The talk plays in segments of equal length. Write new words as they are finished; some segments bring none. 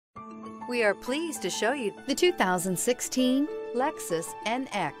We are pleased to show you the 2016 Lexus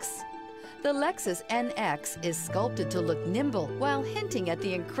NX. The Lexus NX is sculpted to look nimble while hinting at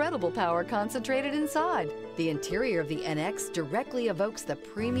the incredible power concentrated inside. The interior of the NX directly evokes the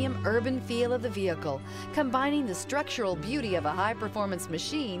premium urban feel of the vehicle, combining the structural beauty of a high-performance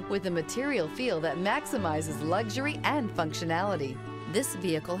machine with a material feel that maximizes luxury and functionality. This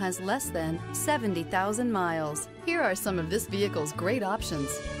vehicle has less than 70,000 miles. Here are some of this vehicle's great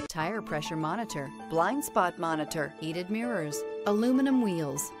options: tire pressure monitor, blind spot monitor, heated mirrors, aluminum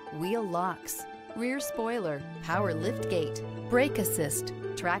wheels, wheel locks, rear spoiler, power liftgate, brake assist,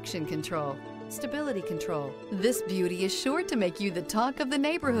 traction control, stability control. This beauty is sure to make you the talk of the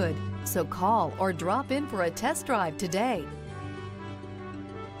neighborhood. So call or drop in for a test drive today.